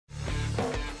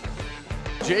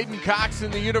Jaden Cox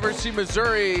in the University of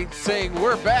Missouri saying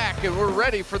we're back and we're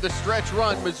ready for the stretch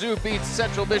run. Mizzou beats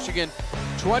Central Michigan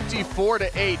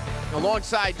 24-8.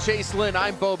 Alongside Chase Lynn,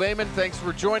 I'm Bo Bayman. Thanks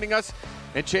for joining us.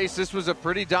 And Chase, this was a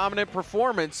pretty dominant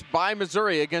performance by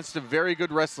Missouri against a very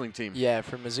good wrestling team. Yeah,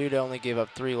 for Mizzou to only give up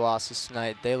 3 losses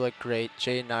tonight, they look great.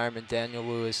 Jaden Ironman, Daniel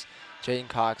Lewis, Jaden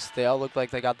Cox, they all look like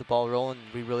they got the ball rolling.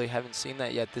 We really haven't seen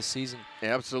that yet this season.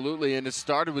 Absolutely, and it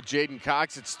started with Jaden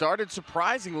Cox. It started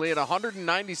surprisingly at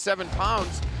 197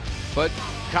 pounds, but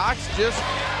Cox just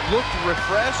looked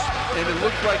refreshed, and it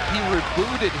looked like he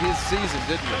rebooted his season,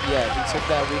 didn't he? Yeah, he took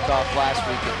that week off last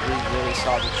week, and we really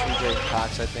saw the true Jaden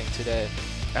Cox, I think, today.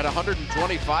 At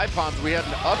 125 pounds, we had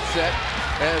an upset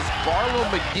as Barlow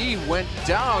McGee went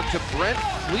down to Brent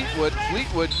Fleetwood.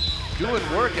 Fleetwood doing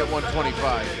work at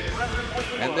 125.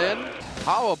 And then,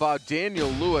 how about Daniel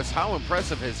Lewis? How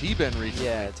impressive has he been recently?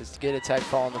 Yeah, just to get a tech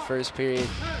fall in the first period,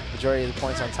 majority of the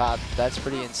points on top, that's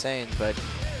pretty insane, but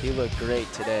he looked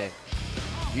great today.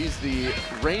 He's the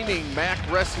reigning MAC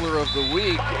Wrestler of the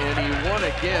Week, and he won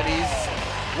again.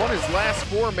 He's won his last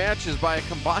 4 matches by a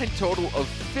combined total of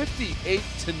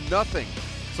 58-0.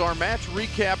 So our match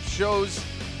recap shows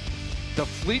the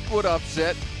Fleetwood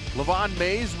upset. Levon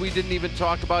Mays, we didn't even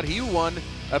talk about. He won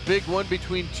a big one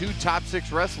between 2 top 6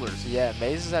 wrestlers. Yeah,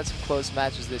 Mays has had some close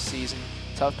matches this season.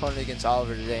 Tough opponent against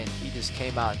Oliver today, and he just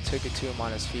came out and took it to him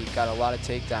on his feet. Got a lot of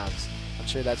takedowns. I'm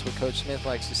sure that's what Coach Smith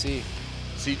likes to see.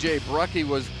 CJ Brucky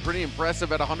was pretty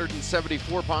impressive at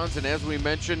 174 pounds, and as we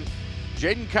mentioned,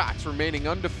 Jaden Cox remaining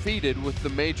undefeated with the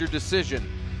major decision.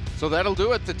 So that'll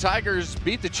do it. The Tigers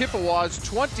beat the Chippewas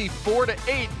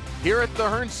 24-8 here at the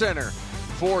Hearn Center.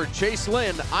 For Chase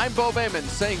Lynn, I'm Bo Bayman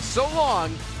saying so long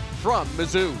from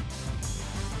Mizzou.